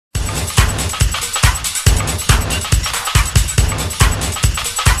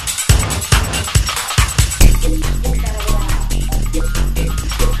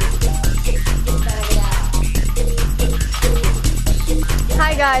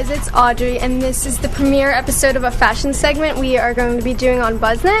guys, it's Audrey, and this is the premiere episode of a fashion segment we are going to be doing on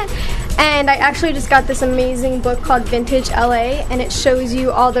BuzzNet. And I actually just got this amazing book called Vintage LA, and it shows you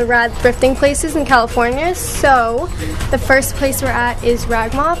all the rad thrifting places in California. So the first place we're at is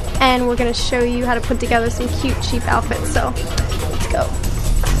Ragmop, and we're going to show you how to put together some cute, cheap outfits. So let's go.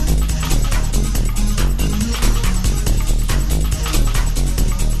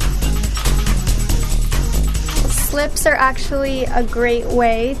 Slips are actually a great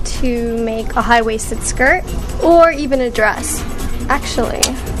way to make a high-waisted skirt or even a dress. Actually,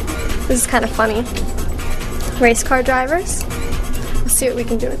 this is kind of funny. Race car drivers. Let's see what we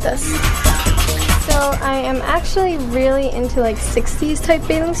can do with this. So I am actually really into like 60s type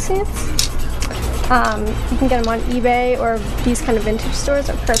bathing suits. You can get them on eBay, or these kind of vintage stores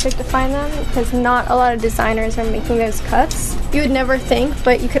are perfect to find them because not a lot of designers are making those cuts. You would never think,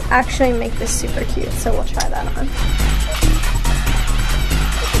 but you could actually make this super cute, so we'll try that on.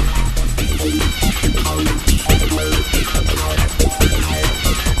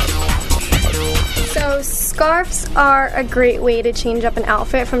 So scarves are a great way to change up an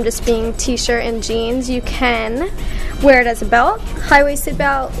outfit from just being t-shirt and jeans. You can wear it as a belt, high-waisted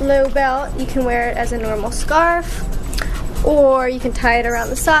belt, low belt. You can wear it as a normal scarf, or you can tie it around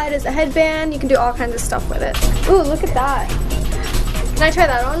the side as a headband. You can do all kinds of stuff with it. Ooh, look at that. Can I try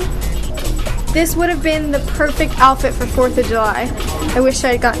that on? This would have been the perfect outfit for 4th of July. I wish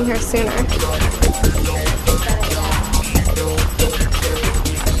I had gotten here sooner.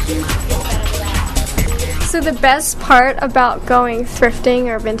 So the best part about going thrifting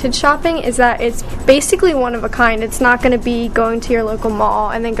or vintage shopping is that it's basically one of a kind. It's not going to be going to your local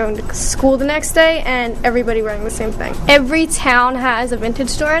mall and then going to school the next day and everybody wearing the same thing. Every town has a vintage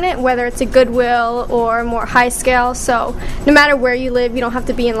store in it, whether it's a Goodwill or more high scale, so no matter where you live, you don't have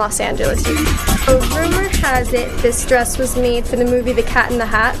to be in Los Angeles. So rumor has it this dress was made for the movie The Cat in the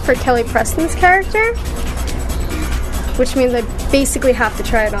Hat for Kelly Preston's character, which means I basically have to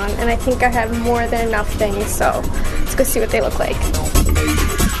try it on, and I think I have more than enough things, so let's go see what they look like.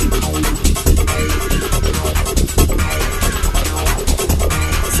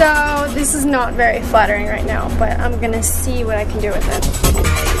 So this is not very flattering right now, but I'm gonna see what I can do with it.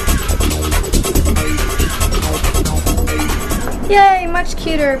 Yay, much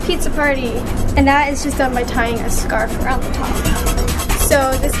cuter, pizza party. And that is just done by tying a scarf around the top.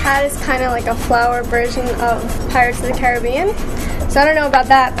 So this hat is kind of like a flower version of Pirates of the Caribbean. So I don't know about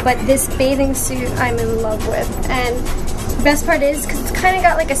that, but this bathing suit I'm in love with. And the best part is, because it's kind of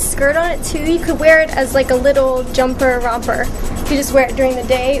got like a skirt on it too, you could wear it as like a little jumper romper. You could just wear it during the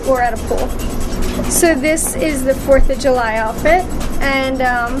day or at a pool. So this is the 4th of July outfit. And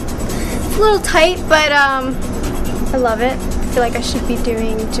it's a little tight, but I love it. I feel like I should be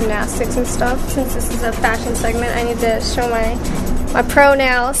doing gymnastics and stuff. Since this is a fashion segment, I need to show my pro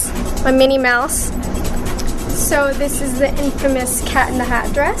nails, my Minnie Mouse. So this is the infamous Cat in the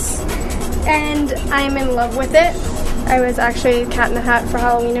Hat dress, and I'm in love with it. I was actually Cat in the Hat for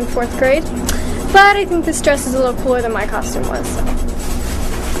Halloween in 4th grade, but I think this dress is a little cooler than my costume was.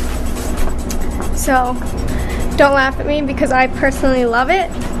 So don't laugh at me because I personally love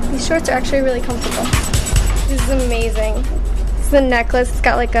it. These shorts are actually really comfortable. This is amazing. This is the necklace. It's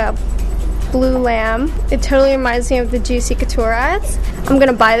got like a blue lamb. It totally reminds me of the Juicy Couture ads. I'm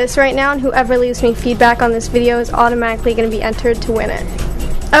gonna buy this right now, and whoever leaves me feedback on this video is automatically gonna be entered to win it.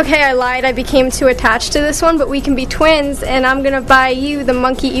 Okay, I lied. I became too attached to this one, but we can be twins, and I'm gonna buy you the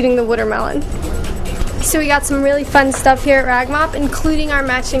monkey eating the watermelon. So we got some really fun stuff here at Ragmop, including our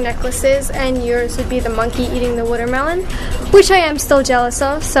matching necklaces, and yours would be the monkey eating the watermelon, which I am still jealous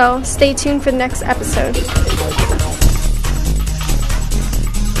of, so stay tuned for the next episode.